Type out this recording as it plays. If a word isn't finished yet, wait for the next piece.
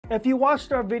If you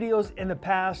watched our videos in the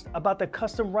past about the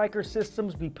custom Ryker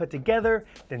systems we put together,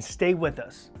 then stay with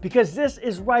us. Because this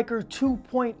is Ryker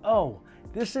 2.0.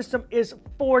 This system is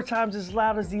 4 times as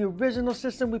loud as the original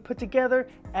system we put together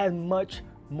and much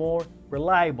more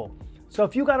reliable. So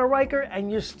if you got a Ryker and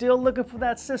you're still looking for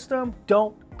that system,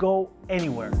 don't go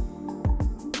anywhere.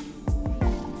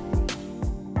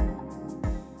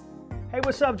 Hey,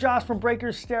 what's up? Josh from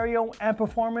Ryker Stereo and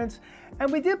Performance.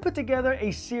 And we did put together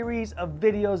a series of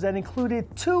videos that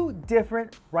included 2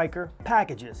 different Ryker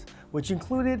packages, which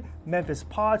included Memphis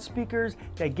pod speakers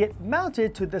that get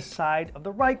mounted to the side of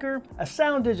the Ryker, a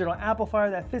sound digital amplifier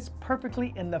that fits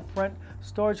perfectly in the front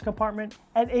storage compartment,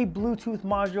 and a Bluetooth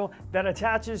module that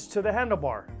attaches to the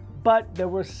handlebar. But there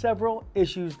were several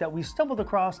issues that we stumbled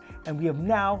across and we have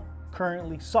now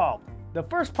currently solved. The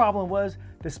first problem was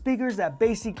the speakers that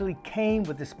basically came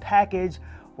with this package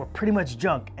were pretty much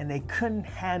junk and they couldn't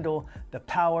handle the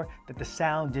power that the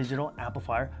sound digital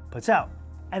amplifier puts out.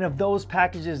 And of those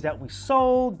packages that we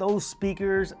sold, those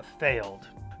speakers failed.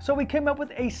 So we came up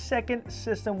with a second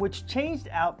system which changed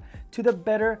out to the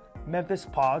better Memphis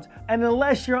pods. And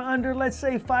unless you're under, let's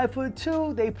say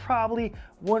 5'2", they probably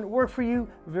wouldn't work for you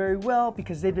very well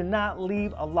because they did not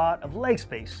leave a lot of leg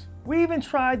space. We even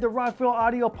tried the Rockville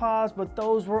audio pods, but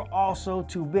those were also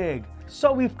too big.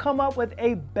 So we've come up with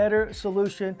a better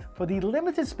solution for the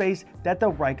limited space that the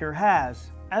Ryker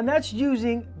has. And that's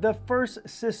using the first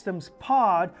system's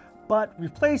pod, but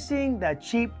replacing that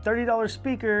cheap $30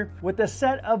 speaker with a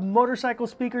set of motorcycle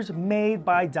speakers made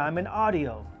by Diamond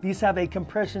Audio. These have a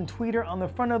compression tweeter on the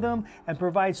front of them and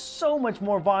provide so much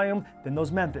more volume than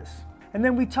those Memphis. And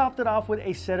then we topped it off with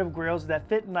a set of grills that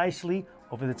fit nicely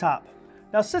over the top.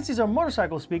 Now, since these are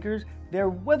motorcycle speakers, they're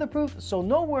weatherproof, so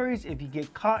no worries if you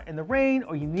get caught in the rain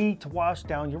or you need to wash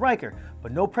down your Ryker,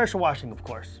 but no pressure washing, of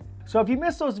course. So if you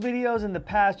missed those videos in the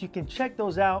past, you can check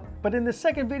those out. But in the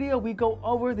second video, we go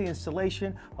over the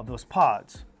installation of those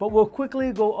pods. But we'll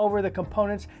quickly go over the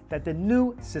components that the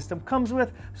new system comes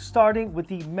with, starting with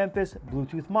the Memphis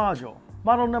Bluetooth module.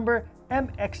 Model number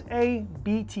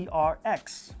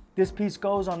MXA-BTRX. This piece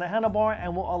goes on the handlebar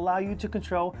and will allow you to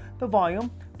control the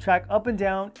volume, track up and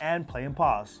down, and play and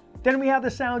pause. Then we have the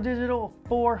Sound Digital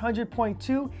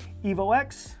 400.2 Evo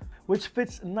X, which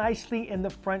fits nicely in the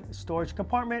front storage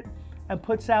compartment and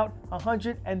puts out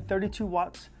 132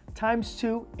 watts times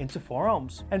 2 into 4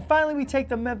 ohms. And finally, we take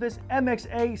the Memphis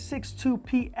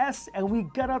MXA62PS and we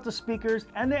gut out the speakers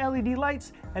and the LED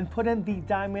lights and put in the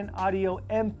Diamond Audio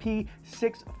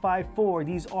MP654.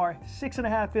 These are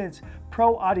 6.5-inch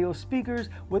Pro Audio speakers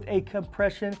with a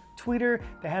compression tweeter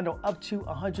that handle up to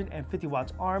 150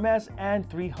 watts RMS and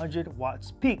 300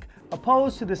 watts peak,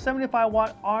 opposed to the 75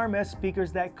 watt RMS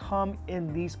speakers that come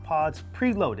in these pods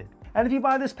preloaded. And if you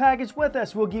buy this package with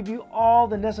us, we'll give you all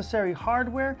the necessary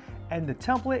hardware and the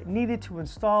template needed to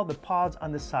install the pods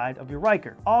on the side of your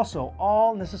Ryker. Also,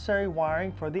 all necessary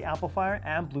wiring for the amplifier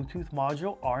and Bluetooth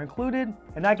module are included.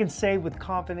 And I can say with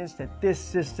confidence that this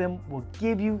system will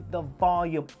give you the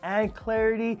volume and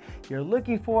clarity you're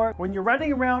looking for when you're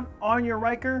riding around on your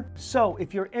Ryker. So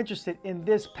if you're interested in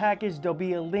this package, there'll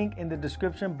be a link in the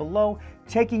description below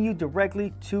taking you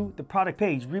directly to the product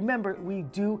page. Remember, we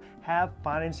do have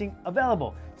financing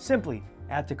available. Simply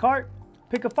add to cart,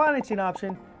 pick a financing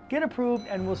option, get approved,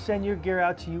 and we'll send your gear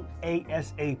out to you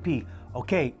ASAP.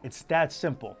 Okay, it's that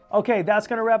simple. Okay, that's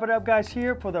gonna wrap it up, guys,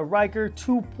 here for the Ryker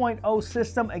 2.0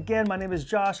 system. Again, my name is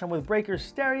Josh. I'm with Ryker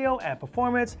Stereo and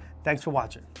Performance. Thanks for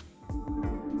watching.